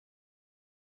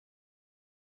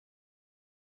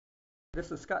This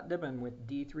is Scott Dibben with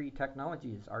D3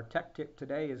 Technologies. Our tech tip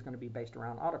today is going to be based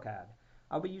around AutoCAD.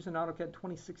 I'll be using AutoCAD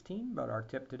 2016, but our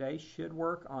tip today should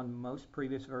work on most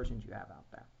previous versions you have out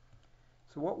there.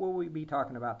 So what will we be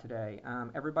talking about today?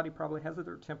 Everybody probably has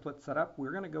their templates set up.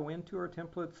 We're going to go into our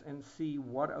templates and see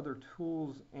what other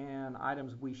tools and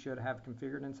items we should have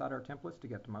configured inside our templates to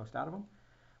get the most out of them.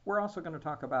 We're also going to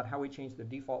talk about how we change the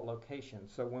default location.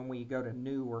 So when we go to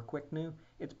new or quick new,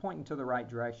 it's pointing to the right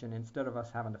direction instead of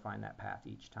us having to find that path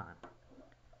each time.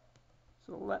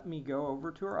 So let me go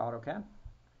over to our AutoCAD.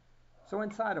 So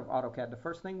inside of AutoCAD, the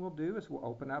first thing we'll do is we'll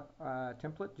open up a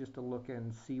template just to look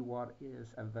and see what is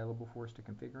available for us to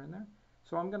configure in there.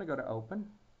 So I'm going to go to Open.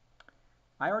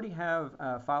 I already have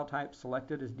a file type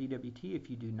selected as DWT. If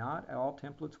you do not, all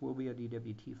templates will be a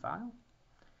DWT file.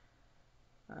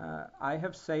 I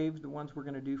have saved the ones we're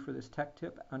going to do for this tech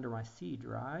tip under my C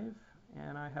drive,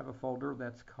 and I have a folder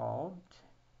that's called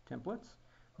Templates.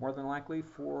 More than likely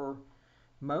for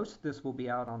most, this will be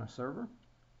out on a server.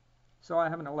 So I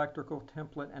have an electrical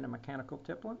template and a mechanical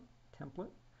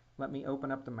template. Let me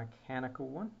open up the mechanical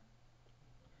one.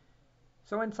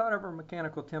 So inside of our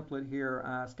mechanical template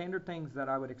here, standard things that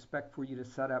I would expect for you to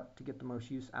set up to get the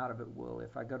most use out of it will,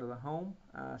 if I go to the home,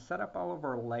 set up all of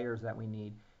our layers that we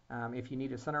need. If you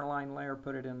need a centerline layer,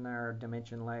 put it in there,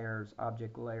 dimension layers,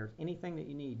 object layers, anything that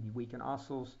you need. We can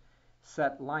also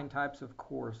set line types, of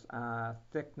course,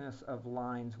 thickness of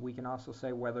lines. We can also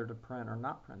say whether to print or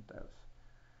not print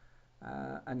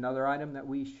those. Another item that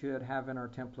we should have in our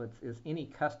templates is any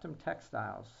custom text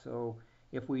styles. So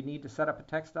if we need to set up a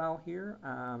text style here,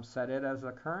 set it as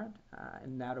a current,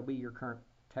 and that'll be your current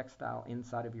text style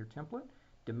inside of your template.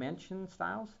 Dimension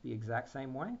styles, the exact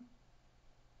same way.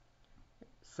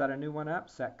 Set a new one up,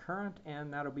 set current,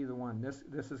 and that'll be the one.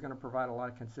 This is going to provide a lot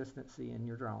of consistency in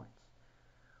your drawings.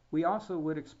 We also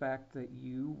would expect that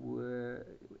you would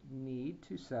need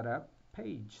to set up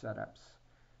page setups.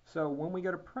 So when we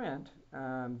go to print,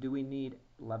 do we need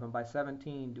 11 by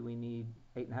 17? Do we need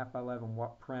 8.5 by 11?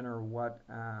 What printer, what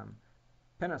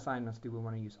pen assignments do we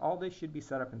want to use? All this should be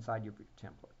set up inside your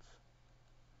templates.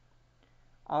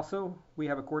 Also, we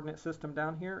have a coordinate system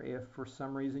down here. If for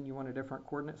some reason you want a different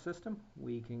coordinate system,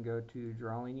 we can go to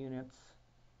drawing units,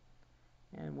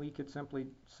 and we could simply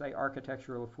say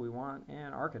architectural if we want,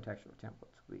 and architectural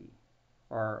templates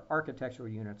or architectural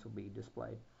units will be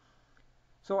displayed.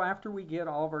 So after we get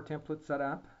all of our templates set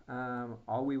up,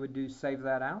 all we would do is save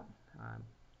that out,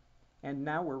 and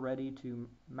now we're ready to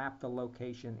map the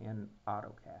location in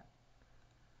AutoCAD.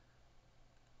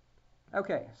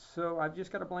 Okay, so I've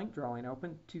just got a blank drawing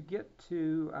open. To get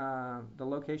to the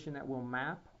location that will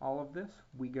map all of this,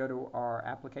 we go to our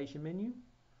application menu.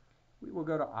 We will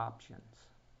go to options.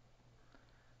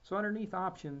 So underneath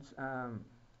options,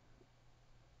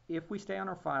 if we stay on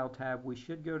our file tab, we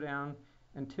should go down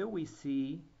until we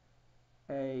see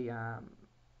a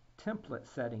template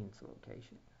settings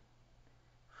location.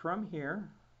 From here,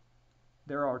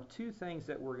 there are two things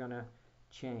that we're going to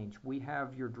change. We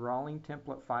have your drawing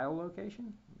template file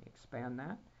location. Let me expand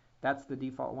that. That's the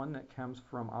default one that comes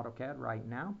from AutoCAD right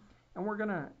now. And we're going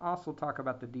to also talk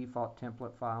about the default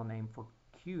template file name for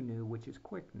QNew, which is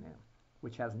Quick New,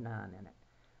 which has none in it.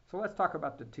 So let's talk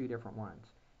about the two different ones.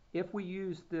 If we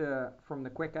use from the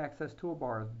Quick Access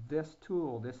toolbar, this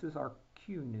tool, this is our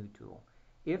QNew tool.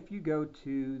 If you go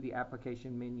to the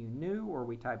application menu new, or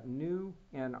we type new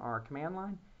in our command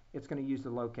line, it's going to use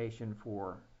the location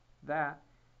for that,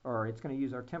 or it's going to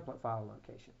use our template file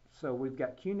location. So we've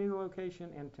got QNew location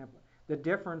and template. The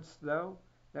difference, though,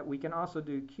 that we can also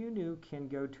do, QNew can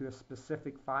go to a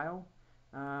specific file.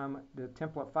 The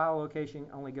template file location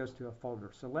only goes to a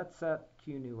folder. So let's set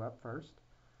QNew up first.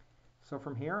 So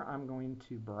from here, I'm going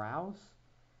to browse,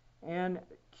 and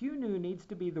QNew needs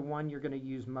to be the one you're going to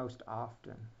use most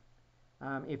often.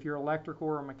 If you're electrical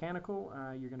or mechanical,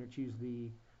 you're going to choose the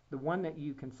one that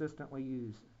you consistently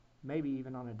use, maybe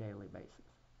even on a daily basis.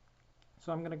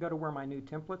 So I'm going to go to where my new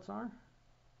templates are,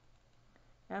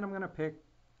 and I'm going to pick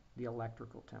the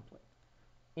electrical template.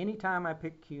 Anytime I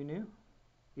pick QNew,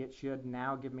 it should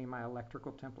now give me my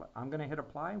electrical template. I'm going to hit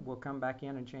apply. We'll come back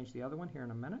in and change the other one here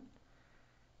in a minute.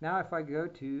 Now if I go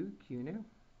to QNew,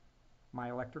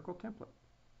 my electrical template.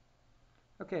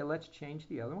 Okay, let's change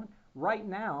the other one. Right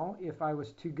now, if I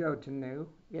was to go to new,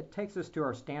 it takes us to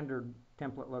our standard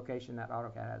template location that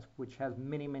AutoCAD has, which has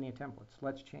many, many templates.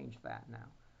 Let's change that now.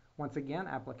 Once again,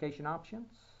 application options,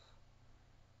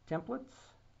 templates,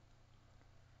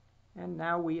 and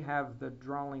now we have the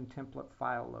drawing template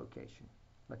file location.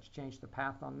 Let's change the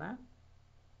path on that.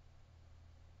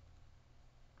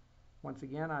 Once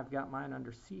again, I've got mine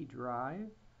under C drive.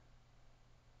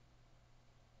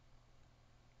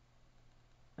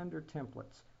 under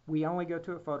templates. We only go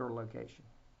to a photo location.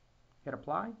 Hit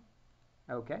apply.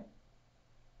 Okay.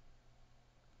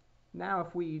 Now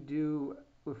if we go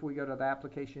to the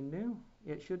application new,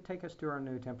 it should take us to our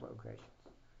new template locations.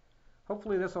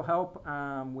 Hopefully this will help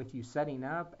with you setting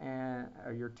up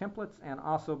your templates and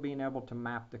also being able to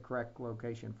map the correct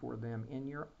location for them in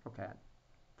your AutoCAD.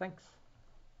 Thanks.